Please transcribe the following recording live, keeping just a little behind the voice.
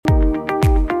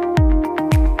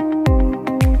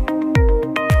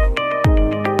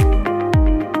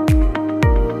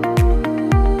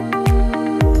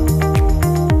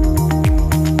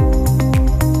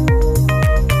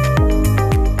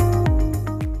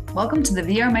Welcome to the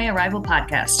VRMA Arrival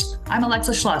Podcast. I'm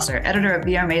Alexa Schlosser, editor of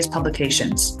VRMA's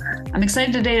publications. I'm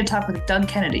excited today to talk with Doug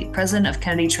Kennedy, president of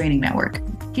Kennedy Training Network.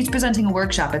 He's presenting a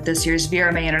workshop at this year's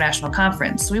VRMA International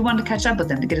Conference, so we wanted to catch up with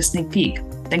him to get a sneak peek.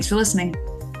 Thanks for listening.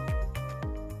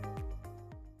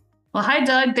 Well, hi,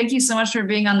 Doug. Thank you so much for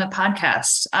being on the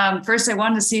podcast. First, I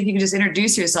wanted to see if you could just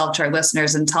introduce yourself to our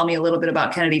listeners and tell me a little bit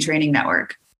about Kennedy Training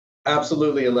Network.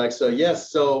 Absolutely, Alexa.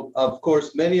 Yes. So, of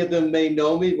course, many of them may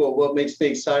know me, but what makes me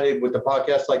excited with a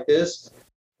podcast like this,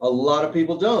 a lot of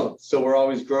people don't. So we're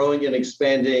always growing and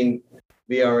expanding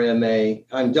VRMA.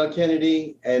 I'm Doug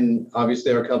Kennedy, and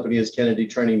obviously our company is Kennedy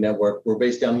Training Network. We're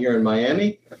based down here in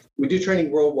Miami. We do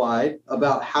training worldwide.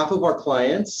 About half of our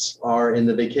clients are in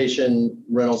the vacation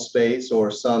rental space or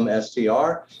some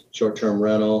STR, short-term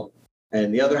rental.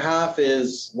 And the other half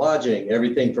is lodging,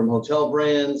 everything from hotel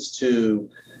brands to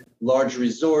large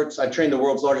resorts. I trained the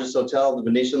world's largest hotel, the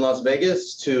Venetian Las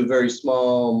Vegas, to very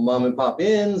small mom and pop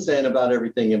inns and about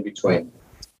everything in between.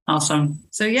 Awesome.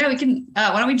 So yeah, we can,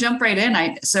 why don't we jump right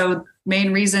in? So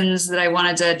main reasons that I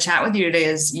wanted to chat with you today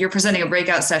is you're presenting a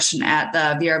breakout session at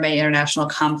the VRMA International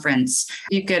Conference.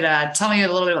 You could tell me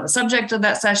a little bit about the subject of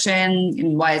that session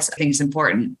and why I think it's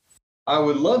important. I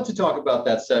would love to talk about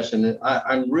that session.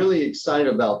 I'm really excited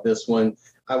about this one.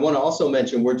 I want to also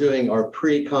mention we're doing our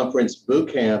pre-conference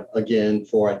boot camp again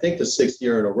for, I think, the 6th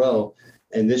year in a row.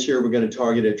 And this year, we're going to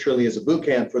target it truly as a boot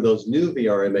camp for those new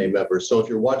VRMA members. So if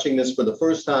you're watching this for the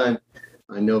first time,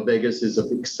 I know Vegas is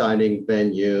an exciting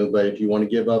venue, but if you want to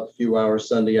give up a few hours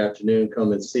Sunday afternoon,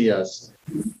 come and see us.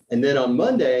 And then on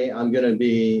Monday, I'm going to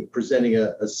be presenting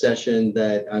a session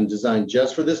that I'm designed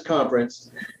just for this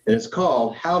conference. And it's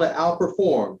called How to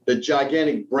Outperform the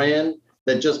Gigantic Brand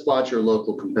That Just Bought Your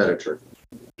Local Competitor.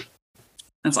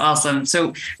 That's awesome.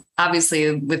 So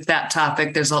obviously with that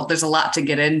topic, there's a lot to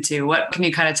get into. What can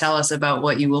you kind of tell us about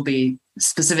what you will be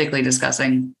specifically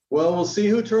discussing? Well, we'll see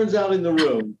who turns out in the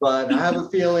room, but I have a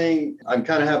feeling I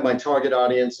kind of have my target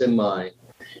audience in mind.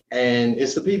 And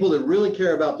it's the people that really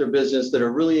care about their business, that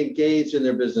are really engaged in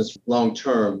their business long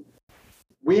term.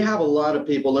 We have a lot of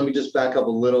people. Let me just back up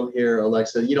a little here,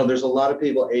 Alexa. There's a lot of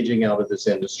people aging out of this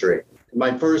industry.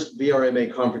 My first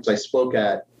VRMA conference I spoke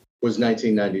at was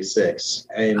 1996.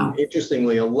 And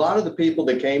Interestingly, a lot of the people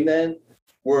that came then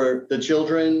were the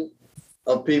children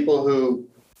of people who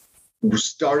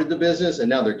started the business and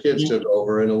now their kids took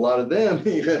over. And a lot of them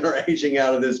even are aging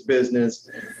out of this business.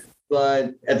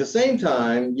 But at the same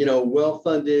time,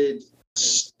 well-funded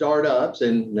startups,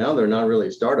 and now they're not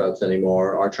really startups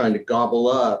anymore, are trying to gobble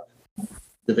up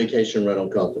the vacation rental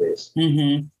companies.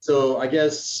 Mm-hmm. So I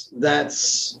guess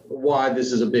that's why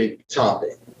this is a big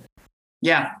topic.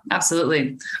 Yeah,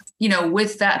 absolutely.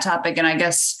 With that topic, and I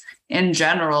guess in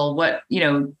general, what,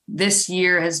 this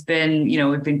year has been,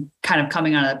 we've been kind of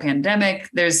coming out of the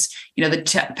pandemic. There's,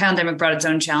 the pandemic brought its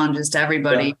own challenges to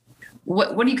everybody. Yeah.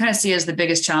 What do you kind of see as the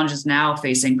biggest challenges now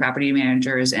facing property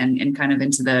managers and kind of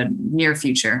into the near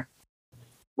future?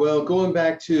 Well, going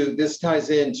back to, this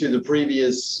ties into the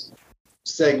previous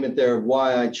segment there of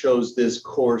why I chose this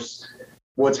course.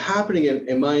 What's happening,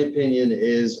 in my opinion,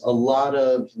 is a lot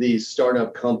of these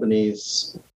startup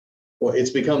companies, well, it's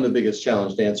become the biggest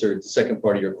challenge to answer the second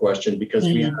part of your question, because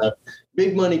we have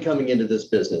big money coming into this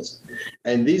business.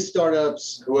 And these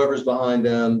startups, whoever's behind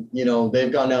them,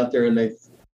 they've gone out there and they've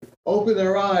opened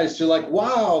their eyes to like,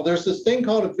 wow, there's this thing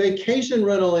called a vacation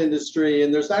rental industry,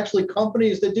 and there's actually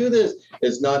companies that do this.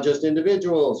 It's not just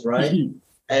individuals, right? Mm-hmm.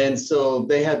 And so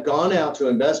they have gone out to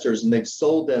investors and they've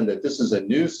sold them that this is a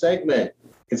new segment.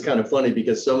 It's kind of funny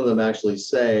because some of them actually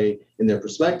say in their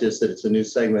prospectus that it's a new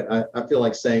segment. I feel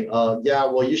like saying, yeah,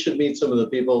 well, you should meet some of the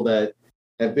people that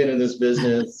have been in this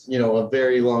business, a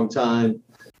very long time.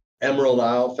 Emerald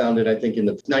Isle founded, I think, in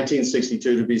the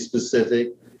 1962 to be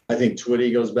specific. I think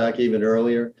Twitty goes back even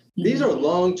earlier. Mm-hmm. These are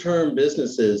long-term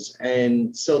businesses.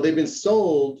 And so they've been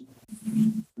sold.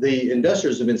 The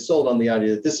investors have been sold on the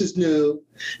idea that this is new.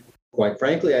 Quite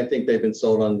frankly, I think they've been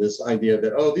sold on this idea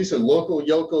that, these are local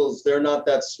yokels. They're not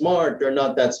that smart. They're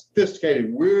not that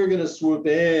sophisticated. We're going to swoop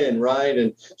in, right,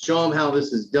 and show them how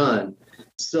this is done.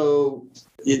 So,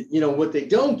 what they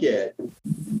don't get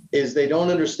is they don't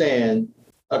understand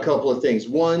a couple of things.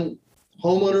 One,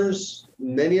 homeowners,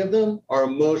 many of them are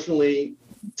emotionally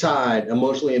tied,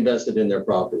 emotionally invested in their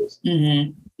properties.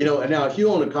 Mm-hmm. And now if you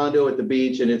own a condo at the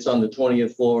beach and it's on the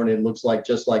 20th floor and it looks like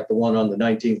just like the one on the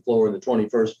 19th floor or the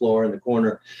 21st floor in the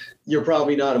corner, you're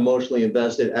probably not emotionally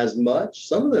invested as much.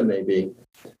 Some of them may be.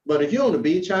 But if you own a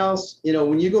beach house,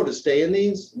 when you go to stay in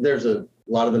these, there's a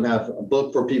lot of them have a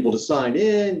book for people to sign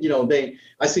in.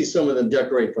 I see some of them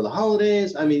decorate for the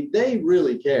holidays. I mean, they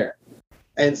really care.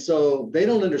 And so they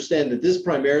don't understand that this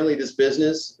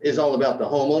business is all about the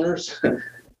homeowners.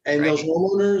 And those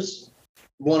homeowners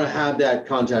want to have that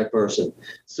contact person.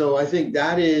 So I think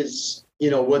that is,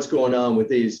 what's going on with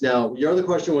these. Now, your other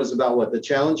question was about what the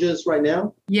challenges right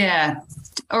now? Yeah.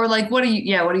 Or like, what do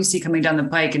you see coming down the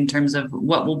pike in terms of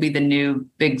what will be the new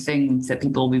big things that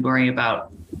people will be worrying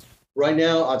about? Right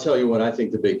now, I'll tell you what I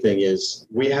think the big thing is.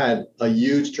 We had a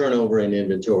huge turnover in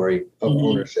inventory of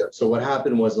ownership. So what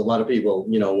happened was a lot of people,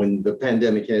 when the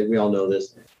pandemic hit, we all know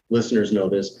this, listeners know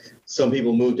this, some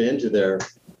people moved into their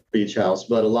beach house,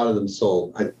 but a lot of them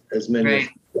sold. As many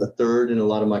as a third, and a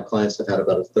lot of my clients have had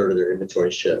about a third of their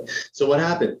inventory shipped. So what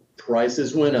happened?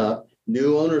 Prices went up,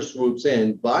 new owner swoops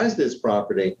in, buys this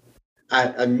property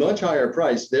at a much higher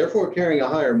price, therefore carrying a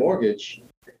higher mortgage.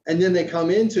 And then they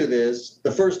come into this,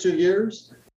 the first 2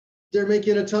 years, they're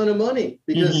making a ton of money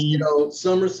because,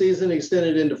 summer season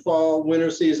extended into fall, winter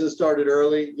season started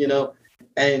early,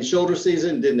 and shoulder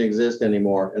season didn't exist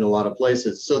anymore in a lot of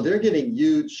places. So they're getting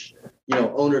huge,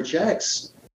 owner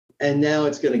checks, and now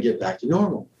it's going to get back to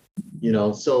normal,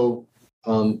 So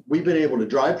we've been able to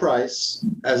drive price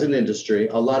as an industry.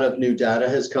 A lot of new data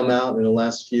has come out in the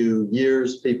last few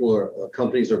years.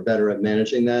 Companies are better at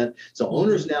managing that. So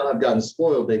owners now have gotten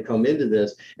spoiled. They come into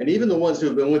this, and even the ones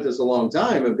who've been with us a long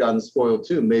time have gotten spoiled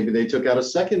too. Maybe they took out a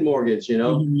second mortgage,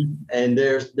 and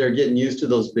they're getting used to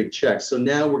those big checks. So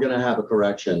now we're going to have a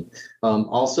correction.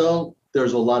 Also,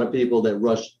 there's a lot of people that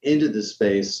rush into this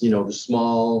space, the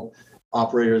small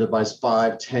operator that buys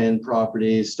 5, 10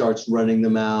 properties, starts running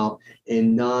them out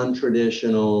in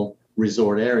non-traditional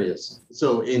resort areas.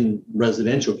 So in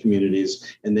residential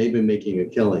communities, and they've been making a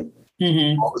killing.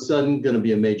 All of a sudden, going to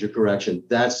be a major correction.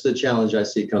 That's the challenge I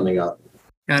see coming up.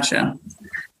 Gotcha.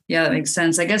 Yeah, that makes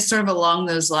sense. I guess sort of along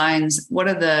those lines, what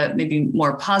are the maybe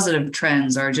more positive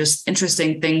trends or just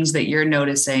interesting things that you're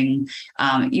noticing,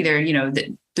 either,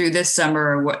 through this summer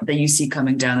or what that you see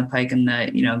coming down the pike in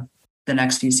the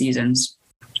next few seasons?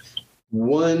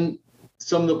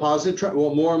 Some of the positive,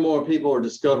 more and more people are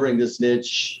discovering this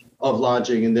niche of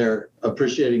lodging, and they're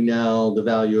appreciating now the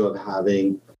value of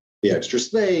having the extra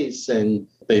space. And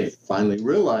they've finally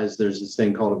realized there's this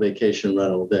thing called a vacation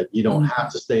rental, that you don't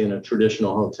have to stay in a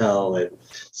traditional hotel. And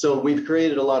so we've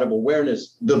created a lot of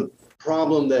awareness. The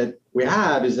problem that we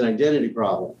have is an identity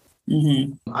problem.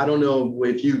 I don't know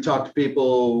if you talk to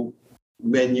people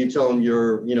when you tell them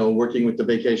you're, working with the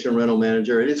vacation rental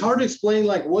manager, and it's hard to explain,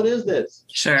 like, what is this?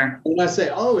 Sure. And I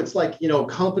say, it's like,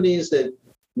 companies that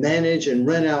manage and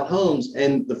rent out homes.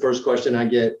 And the first question I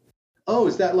get,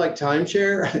 is that like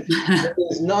timeshare?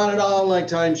 It's not at all like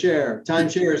timeshare.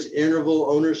 Timeshare is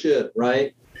interval ownership,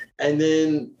 right? And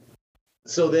then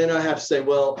I have to say,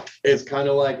 well, it's kind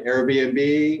of like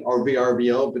Airbnb or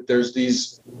VRBO, but there's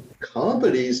these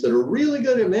companies that are really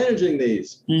good at managing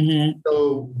these.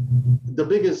 So the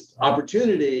biggest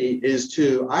opportunity is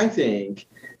to, I think,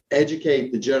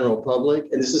 educate the general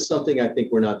public. And this is something I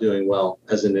think we're not doing well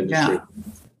as an industry.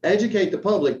 Educate the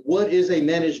public. What is a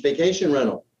managed vacation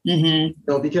rental?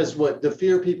 Because what the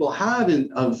fear people have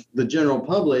of the general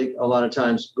public a lot of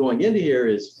times going into here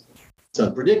is it's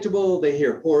unpredictable. They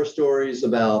hear horror stories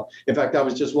about, in fact, I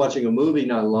was just watching a movie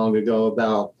not long ago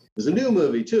there's a new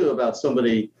movie too, about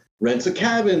somebody rents a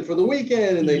cabin for the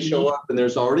weekend and they show up and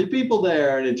there's already people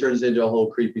there and it turns into a whole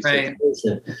creepy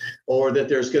situation. Or that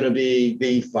there's going to be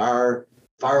the fire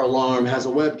alarm has a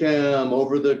webcam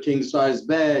over the king size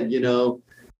bed,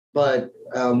 But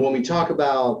when we talk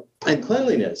about and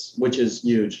cleanliness, which is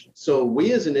huge. So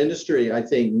we as an industry, I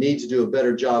think, need to do a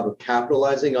better job of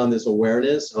capitalizing on this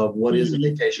awareness of what is a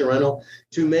vacation rental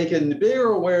to make a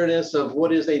bigger awareness of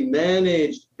what is a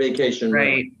managed vacation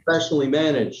rental, professionally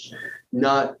managed,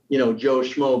 not, Joe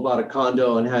Schmo bought a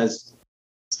condo and has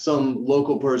some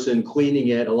local person cleaning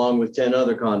it along with 10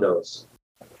 other condos.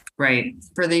 Right.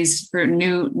 For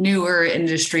newer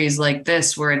industries like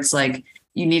this, where it's like,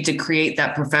 you need to create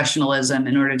that professionalism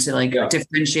in order to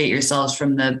differentiate yourselves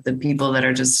from the people that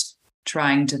are just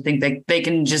trying to think that they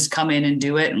can just come in and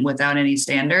do it and without any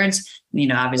standards.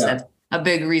 Obviously that's a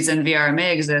big reason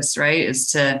VRMA exists, right? Is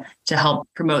to help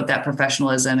promote that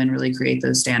professionalism and really create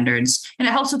those standards. And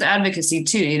it helps with advocacy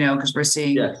too, because we're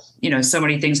seeing, so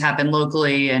many things happen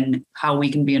locally and how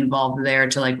we can be involved there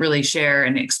to really share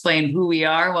and explain who we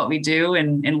are, what we do,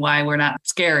 and why we're not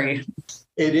scary.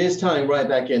 It is tying right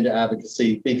back into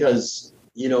advocacy because,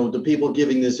 the people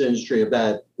giving this industry a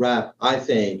bad rap, I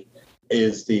think,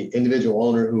 is the individual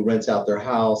owner who rents out their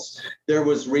house. There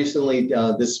was recently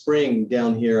this spring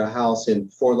down here, a house in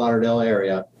Fort Lauderdale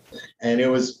area, and it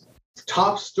was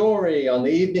top story on the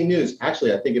evening news.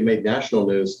 Actually, I think it made national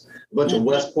news. A bunch of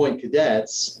West Point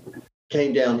cadets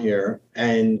came down here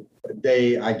and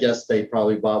I guess they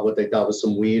probably bought what they thought was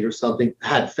some weed or something,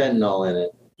 had fentanyl in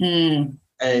it. Mm.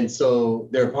 And so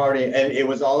they're partying, and it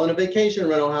was all in a vacation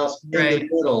rental house in the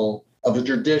middle of a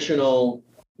traditional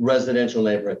residential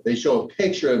neighborhood. They show a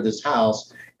picture of this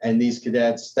house, and these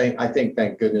cadets, I think,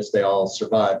 thank goodness they all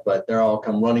survived, but they're all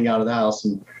come running out of the house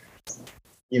and,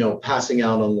 passing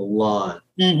out on the lawn.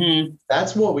 Mm-hmm.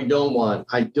 That's what we don't want.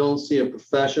 I don't see a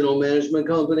professional management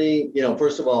company.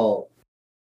 First of all,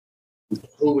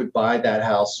 who would buy that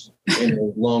house in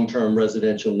a long-term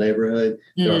residential neighborhood?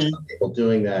 There are some people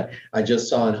doing that. I just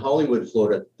saw in Hollywood,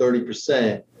 Florida,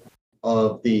 30%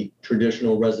 of the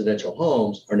traditional residential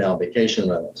homes are now vacation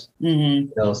rentals.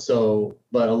 Mm-hmm.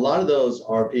 But a lot of those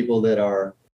are people that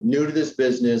are new to this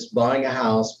business, buying a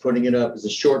house, putting it up as a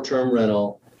short-term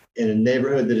rental in a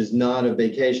neighborhood that is not a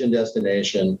vacation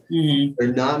destination. Mm-hmm.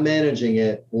 They're not managing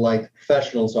it like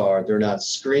professionals are. They're not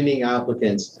screening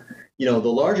applicants. The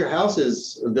larger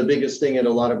houses, the biggest thing at a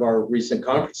lot of our recent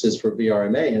conferences for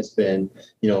VRMA has been,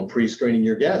 pre-screening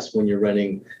your guests when you're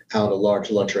renting out a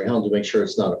large luxury home to make sure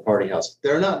it's not a party house.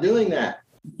 They're not doing that.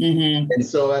 Mm-hmm. And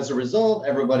so as a result,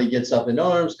 everybody gets up in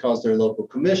arms, calls their local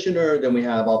commissioner. Then we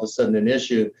have all of a sudden an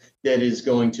issue that is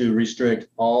going to restrict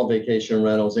all vacation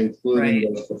rentals,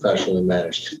 including those professionally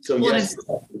managed. So yes,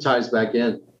 it ties back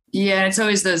in. Yeah, it's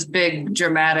always those big,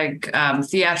 dramatic,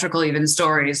 theatrical even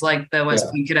stories like the West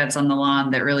Point cadets on the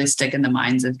lawn that really stick in the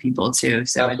minds of people too.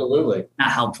 So absolutely it's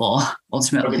not helpful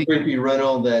ultimately. Or the creepy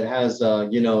rental that has,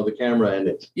 the camera in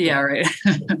it. Yeah, right.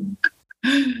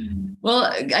 Well,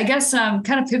 I guess kind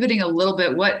of pivoting a little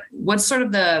bit, what's sort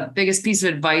of the biggest piece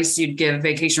of advice you'd give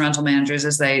vacation rental managers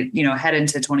as they, head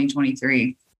into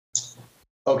 2023?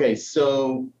 Okay,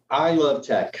 so I love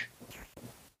tech.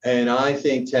 And I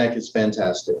think tech is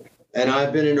fantastic. And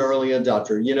I've been an early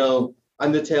adopter.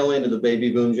 I'm the tail end of the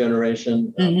baby boom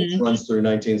generation, which runs through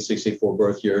 1964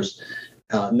 birth years.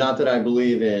 Not that I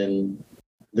believe in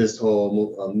this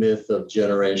whole myth of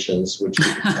generations, which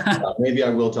maybe I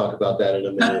will talk about that in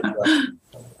a minute.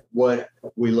 But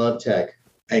we love tech,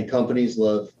 and companies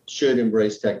should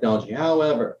embrace technology.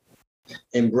 However,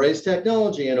 embrace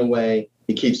technology in a way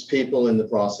it keeps people in the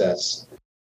process.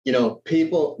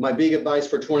 People, my big advice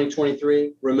for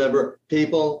 2023, remember,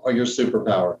 people are your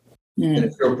superpower. And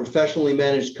if you're a professionally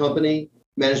managed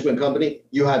management company,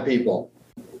 you have people.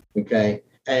 Okay.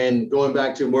 And going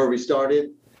back to where we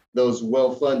started, those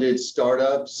well-funded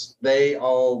startups, they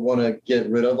all want to get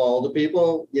rid of all the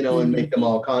people, and make them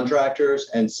all contractors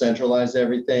and centralize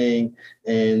everything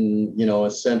in,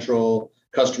 a central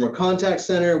customer contact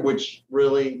center, which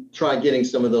really try getting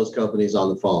some of those companies on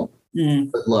the phone.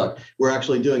 Good luck. We're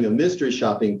actually doing a mystery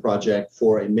shopping project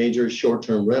for a major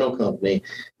short-term rental company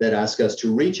that asked us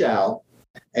to reach out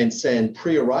and send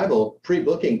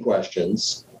pre-booking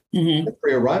questions,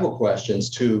 pre-arrival questions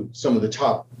to some of the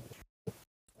top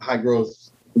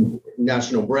high-growth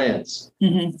national brands.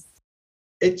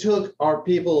 It took our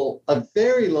people a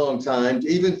very long time to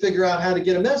even figure out how to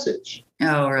get a message.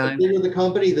 Oh, really? The bigger the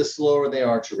company, the slower they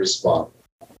are to respond.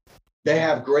 They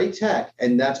have great tech,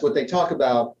 and that's what they talk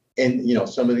about. And,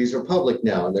 some of these are public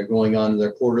now, and they're going on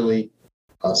their quarterly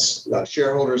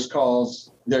shareholders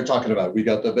calls. They're talking about, we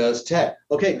got the best tech.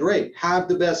 Okay, great. Have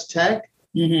the best tech,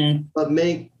 but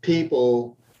make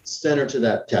people center to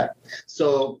that tech.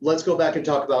 So let's go back and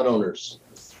talk about owners.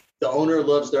 The owner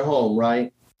loves their home,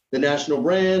 right? The national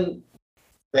brand,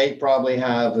 they probably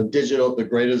have the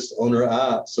greatest owner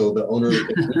app. So the owner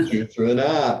can reach you through an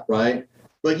app, right?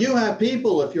 But you have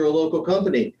people, if you're a local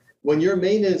company, when your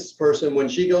maintenance person, when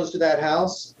she goes to that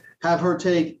house, have her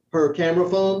take her camera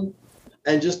phone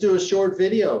and just do a short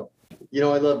video. I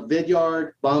love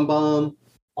Vidyard, BombBomb,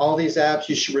 all these apps.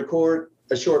 You should record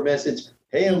a short message.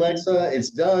 Hey, Alexa,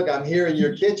 it's Doug. I'm here in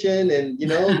your kitchen, and,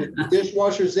 the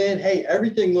dishwasher's in. Hey,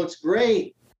 everything looks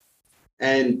great.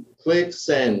 And click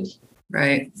send.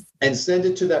 Right. And send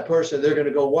it to that person. They're going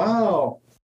to go, wow,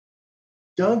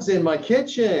 Doug's in my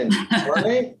kitchen,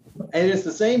 right? And it's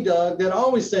the same Doug that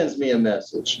always sends me a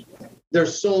message.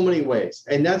 There's so many ways.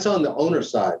 And that's on the owner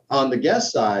side. On the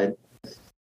guest side,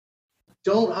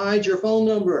 don't hide your phone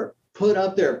number. Put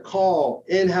up there, call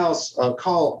in-house,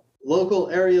 call local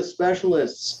area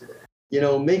specialists.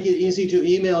 Make it easy to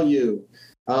email you.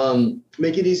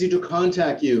 Make it easy to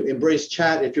contact you. Embrace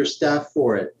chat if you're staffed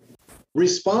for it.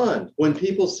 Respond when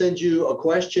people send you a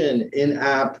question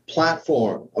in-app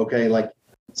platform, okay? Like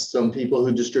some people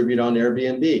who distribute on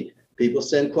Airbnb, people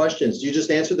send questions. You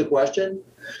just answer the question.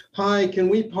 Hi, can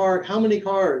we park? How many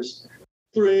cars?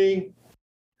 3.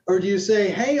 Or do you say,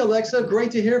 hey, Alexa,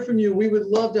 great to hear from you. We would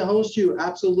love to host you.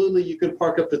 Absolutely. You can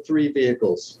park up to 3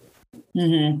 vehicles.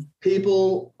 Mm-hmm.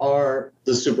 People are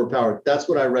the superpower. That's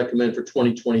what I recommend for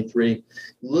 2023.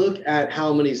 Look at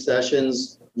how many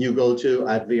sessions you go to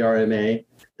at VRMA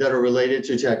that are related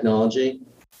to technology,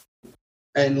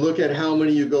 and look at how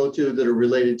many you go to that are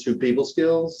related to people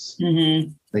skills.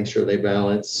 Mm-hmm. Make sure they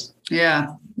balance.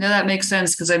 Yeah, no, that makes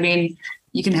sense. Because I mean,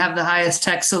 you can have the highest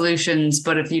tech solutions,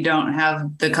 but if you don't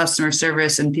have the customer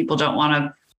service and people don't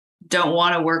want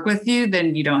to work with you,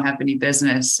 then you don't have any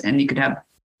business. And you could have,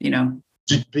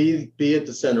 Just be at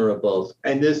the center of both.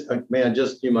 And this, man,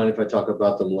 just, you mind if I talk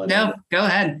about the millennial? No, go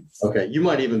ahead. Okay, you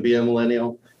might even be a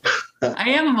millennial. I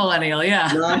am a millennial,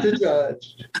 yeah. Not to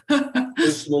judge.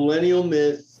 This millennial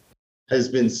myth has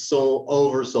been so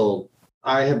oversold.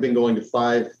 I have been going to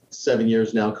 5-7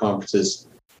 years now conferences,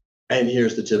 and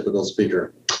here's the typical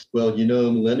speaker. Well,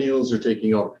 millennials are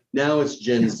taking over. Now it's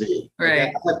Gen Z. Right.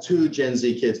 I have 2 Gen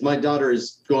Z kids. My daughter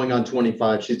is going on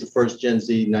 25. She's the first Gen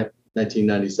Z,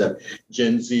 1997.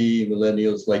 Gen Z,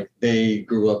 millennials, like they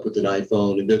grew up with an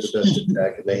iPhone and they're the best at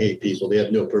tech and they hate people. They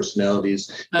have no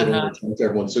personalities. They don't want to talk to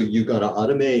everyone. So you got to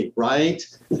automate, right?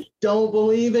 Don't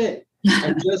believe it.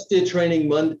 I just did training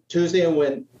Tuesday and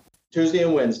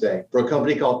Wednesday for a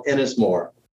company called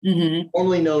Ennismore,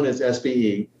 formerly known as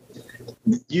SBE.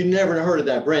 You never heard of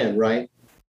that brand, right?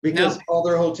 Because all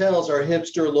their hotels are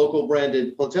hipster, local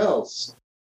branded hotels.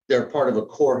 They're part of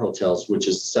Accor Hotels, which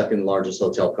is the second largest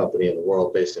hotel company in the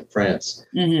world based in France.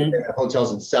 They have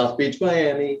hotels in South Beach,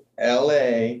 Miami,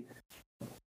 LA.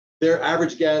 Their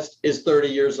average guest is 30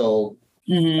 years old.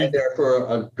 And they're for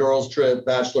a girls' trip,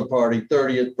 bachelor party,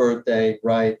 30th birthday,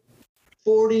 right?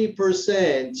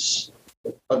 40%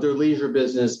 of their leisure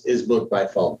business is booked by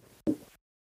phone.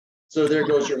 So there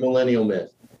goes your millennial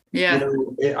myth. Yeah.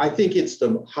 I think it's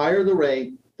the higher the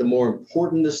rate, the more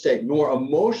important the state, the more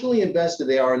emotionally invested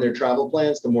they are in their travel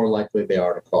plans, the more likely they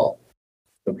are to call.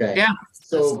 Okay. Yeah.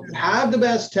 So have the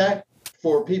best tech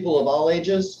for people of all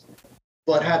ages,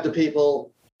 but have the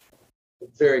people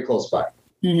very close by.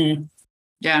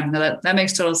 Yeah, no, that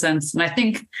makes total sense. And I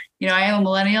think, I am a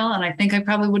millennial and I think I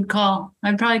probably would call.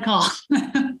 I'd probably call.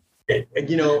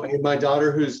 My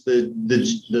daughter, who's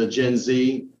the Gen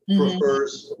Z,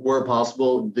 prefers, where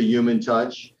possible, the human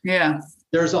touch. Yeah.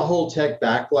 There's a whole tech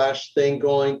backlash thing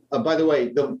going. By the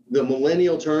way, the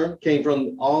millennial term came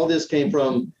from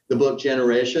the book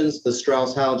Generations, the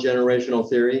Strauss-Howe generational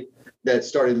theory that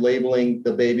started labeling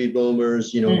the baby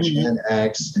boomers, Gen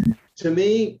X. To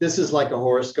me, this is like a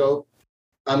horoscope.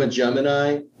 I'm a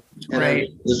Gemini. And right.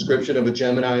 A description of a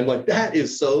Gemini, I'm like, that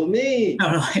is so me.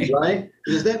 Totally. Right?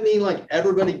 Does that mean like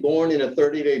everybody born in a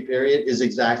 30-day period is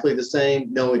exactly the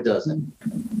same? No, it doesn't.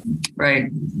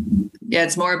 Right. Yeah,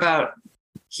 it's more about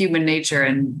human nature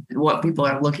and what people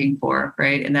are looking for,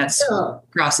 right? And that's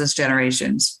crosses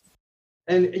generations.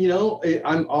 And,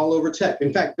 I'm all over tech.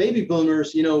 In fact, baby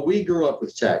boomers, we grew up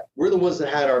with tech. We're the ones that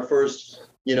had our first,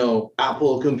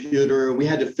 Apple computer. We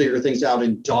had to figure things out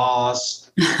in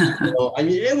DOS.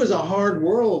 It was a hard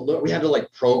world. We had to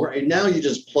program. And now you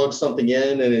just plug something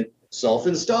in and it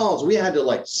self-installs. We had to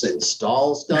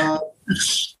install stuff.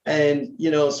 And,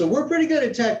 so we're pretty good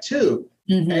at tech too.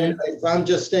 And if I'm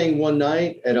just staying one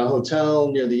night at a hotel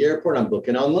near the airport, I'm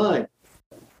booking online.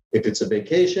 If it's a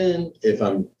vacation, if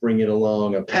I'm bringing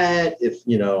along a pet, if,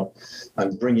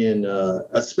 I'm bringing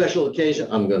a special occasion,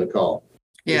 I'm going to call.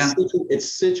 Yeah.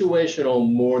 It's situational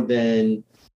more than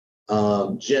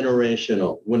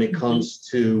generational when it comes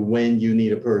to when you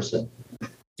need a person.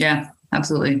 Yeah,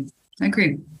 absolutely. I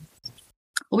agree.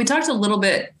 Well, we talked a little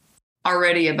bit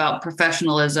already about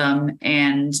professionalism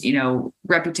and,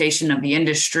 reputation of the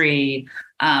industry.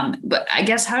 But I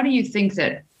guess, how do you think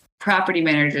that property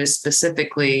managers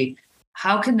specifically,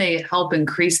 how can they help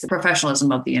increase the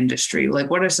professionalism of the industry?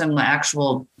 What are some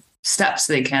actual steps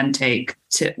they can take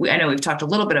I know we've talked a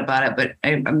little bit about it, but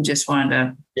I'm just wanting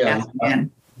to ask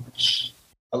again.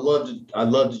 I'd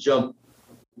love to jump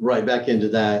right back into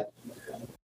that.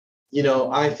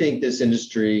 I think this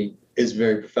industry is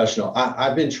very professional.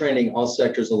 I've been training all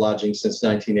sectors of lodging since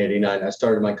 1989. I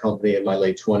started my company in my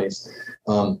late 20s.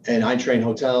 And I train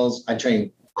hotels. I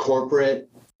train corporate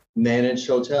managed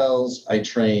hotels. I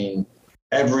train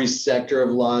every sector of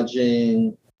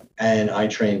lodging. And I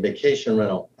train vacation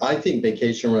rental. I think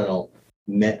vacation rental,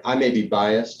 I may be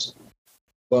biased,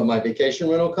 but my vacation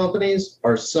rental companies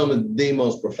are some of the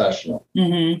most professional.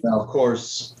 Now, of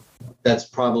course, that's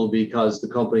probably because the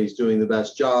company is doing the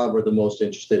best job or the most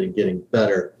interested in getting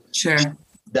better. Sure.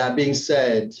 That being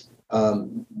said,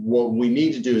 what we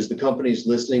need to do is the companies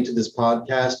listening to this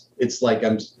podcast, it's like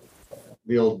I'm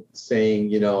the old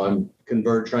saying, I'm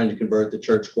trying to convert the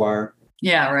church choir.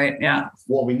 Yeah, right. Yeah.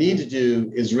 What we need to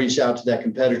do is reach out to that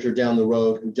competitor down the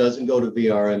road who doesn't go to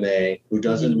VRMA, who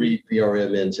doesn't read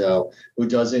VRM Intel, who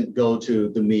doesn't go to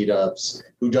the meetups,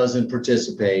 who doesn't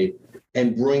participate,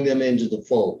 and bring them into the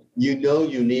fold. You know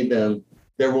you need them.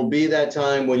 There will be that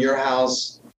time when your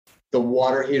house, the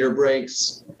water heater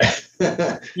breaks,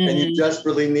 and you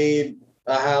desperately need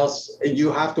a house, and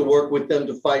you have to work with them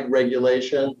to fight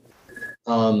regulation,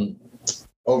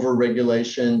 over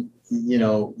regulation,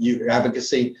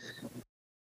 advocacy.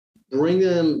 Bring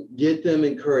them, get them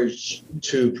encouraged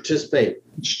to participate,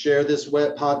 share this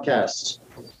web podcast.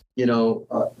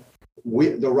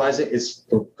 The rising, it's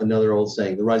another old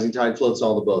saying, the rising tide floats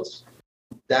all the boats.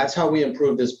 That's how we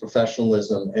improve this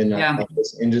professionalism in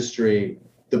this industry.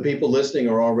 The people listening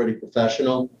are already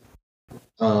professional.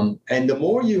 And the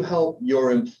more you help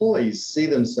your employees see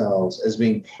themselves as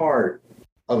being part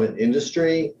of an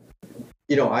industry,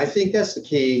 I think that's the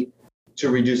key to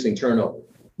reducing turnover.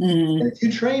 And if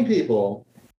you train people,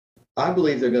 I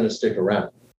believe they're going to stick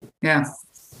around. Yeah,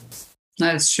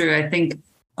 that's true. I think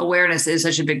awareness is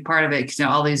such a big part of it because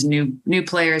all these new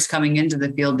players coming into the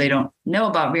field, they don't know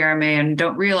about VRMA and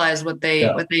don't realize what they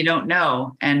don't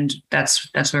know, and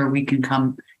that's where we can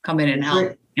come in and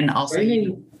help. And also,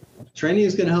 training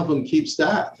is going to help them keep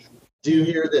staff. Do you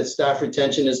hear that staff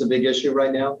retention is a big issue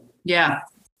right now? Yeah,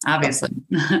 obviously.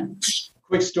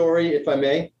 Quick story, if I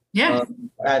may. Yeah.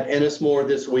 At Ennismore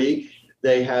this week,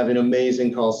 they have an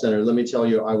amazing call center. Let me tell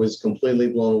you, I was completely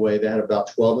blown away. They had about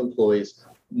 12 employees,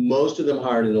 most of them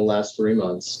hired in the last 3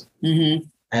 months.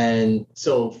 And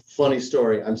so, funny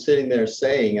story, I'm sitting there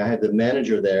saying, I had the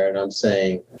manager there, and I'm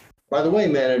saying, by the way,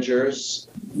 managers,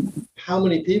 how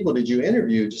many people did you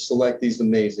interview to select these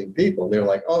amazing people? And they're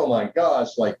like, oh my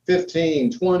gosh, like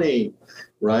 15, 20,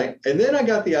 right? And then I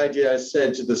got the idea. I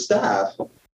said to the staff,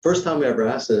 first time I ever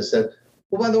asked it, I said,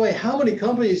 well, by the way, how many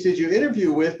companies did you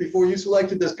interview with before you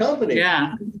selected this company?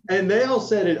 Yeah. And they all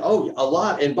said, a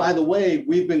lot. And by the way,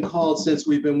 we've been called since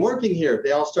we've been working here.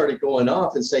 They all started going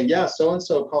off and saying, yeah,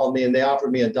 so-and-so called me and they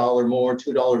offered me $1 more,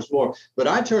 $2 more. But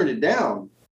I turned it down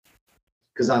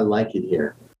because I like it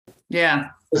here. Yeah.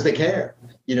 Because they care.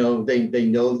 They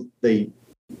know they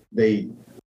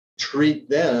treat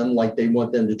them like they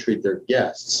want them to treat their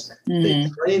guests. They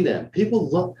train them. People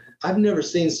love. I've never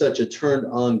seen such a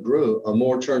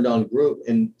more turned on group,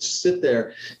 and sit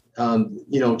there,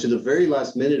 to the very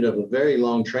last minute of a very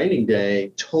long training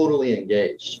day, totally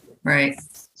engaged. Right.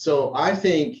 So I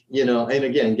think, and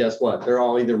again, guess what? They're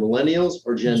all either millennials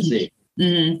or Gen Z.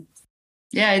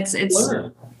 Yeah, it's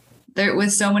there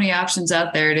with so many options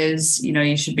out there. It is,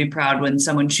 you should be proud when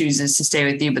someone chooses to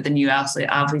stay with you, but then you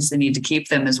obviously need to keep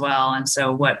them as well. And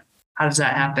so how does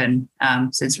that happen?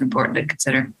 So it's important to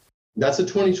consider. That's a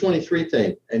 2023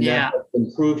 thing. And that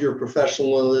improve your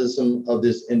professionalism of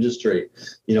this industry.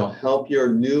 Help your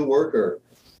new worker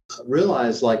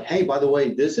realize like, hey, by the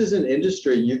way, this is an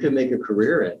industry you can make a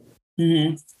career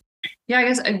in. Yeah, I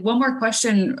guess one more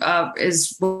question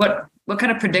is what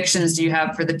kind of predictions do you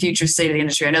have for the future state of the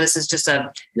industry? I know this is just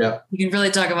you can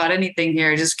really talk about anything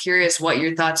here. Just curious what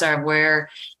your thoughts are of where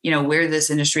this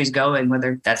industry is going,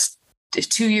 whether that's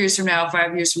 2 years from now,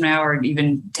 5 years from now, or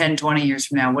even 10, 20 years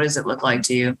from now. What does it look like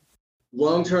to you?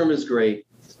 Long-term is great.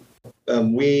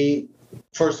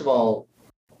 First of all,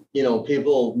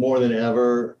 people more than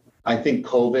ever, I think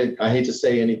COVID, I hate to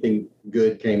say anything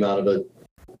good came out of it.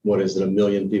 What is it? 1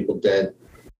 million people dead,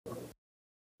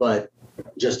 but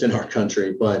just in our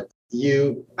country. But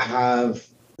you have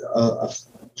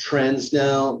trends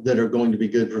now that are going to be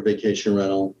good for vacation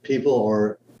rental. People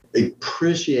are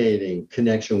appreciating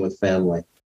connection with family.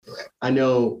 I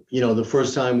know, the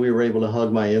first time we were able to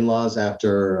hug my in-laws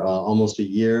after almost a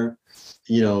year,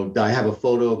 I have a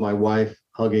photo of my wife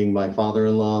hugging my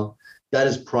father-in-law. That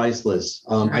is priceless.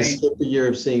 Right. I skipped a year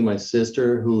of seeing my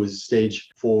sister, who is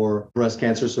stage 4 breast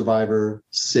cancer survivor,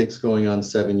 6 going on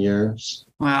 7 years.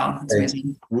 Wow, that's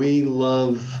amazing. We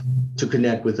love to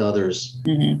connect with others.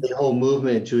 The whole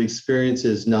movement to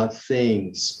experiences, not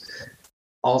things.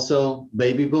 Also,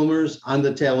 baby boomers, I'm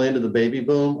the tail end of the baby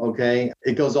boom, okay?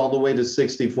 It goes all the way to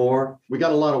 64. We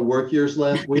got a lot of work years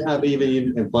left. We have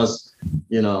and plus,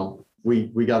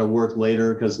 we got to work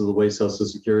later because of the way Social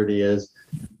Security is.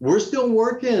 We're still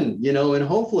working, and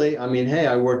hopefully, hey,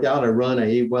 I work out, I run, I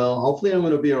eat well. Hopefully I'm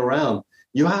going to be around.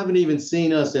 You haven't even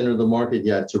seen us enter the market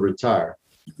yet to retire.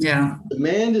 Yeah.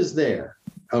 Demand is there,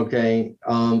 okay?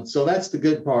 So that's the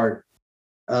good part.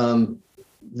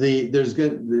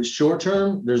 The short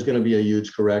term, there's going to be a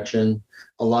huge correction.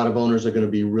 A lot of owners are going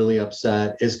to be really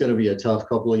upset. It's going to be a tough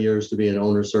couple of years to be an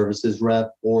owner services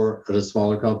rep or at a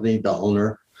smaller company, the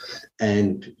owner.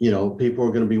 And, people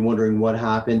are going to be wondering what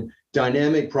happened.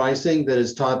 dynamic pricing that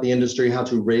has taught the industry how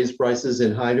to raise prices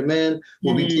in high demand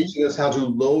will be teaching us how to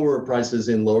lower prices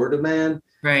in lower demand.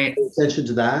 Right. Pay attention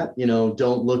to that.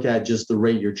 Don't look at just the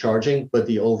rate you're charging, but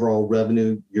the overall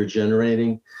revenue you're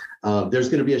generating. There's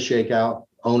going to be a shakeout.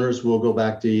 Owners will go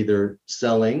back to either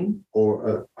selling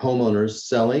or homeowners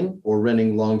selling or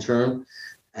renting long-term,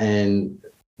 and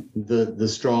the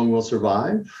strong will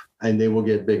survive and they will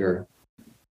get bigger.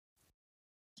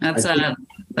 That's a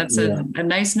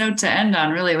nice note to end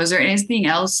on, really. Was there anything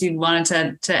else you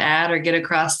wanted to add or get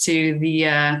across to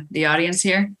the audience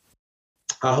here?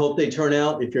 I hope they turn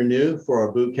out, if you're new, for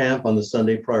our boot camp on the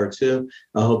Sunday prior to.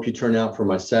 I hope you turn out for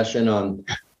my session on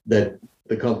that.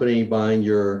 The company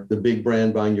the big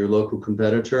brand buying your local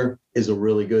competitor is a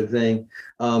really good thing.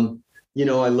 I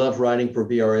love writing for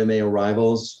VRMA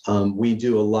Arrivals. We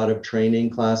do a lot of training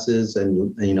classes,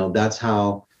 and that's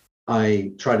how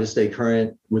I try to stay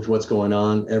current with what's going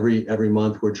on. Every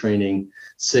month we're training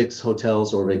 6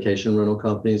 hotels or vacation rental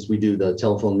companies. We do the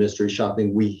telephone mystery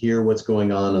shopping. We hear what's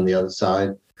going on the other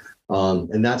side.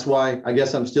 And that's why I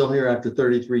guess I'm still here after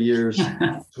 33 years,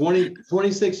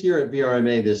 26 year at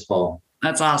VRMA this fall.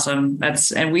 That's awesome.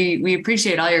 And we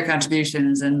appreciate all your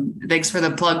contributions, and thanks for the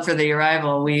plug for the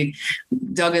Arrival.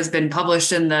 Doug has been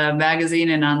published in the magazine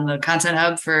and on the Content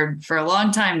Hub for a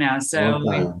long time now.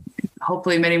 So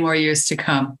hopefully many more years to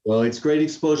come. Well, it's great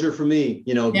exposure for me,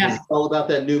 because it's all about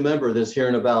that new member that's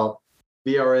hearing about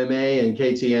VRMA and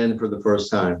KTN for the first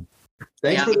time.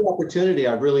 Thanks for the opportunity.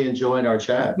 I've really enjoyed our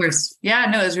chat. Of course. Yeah,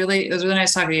 no, it was really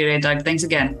nice talking to you today, Doug. Thanks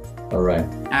again. All right.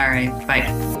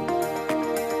 Bye.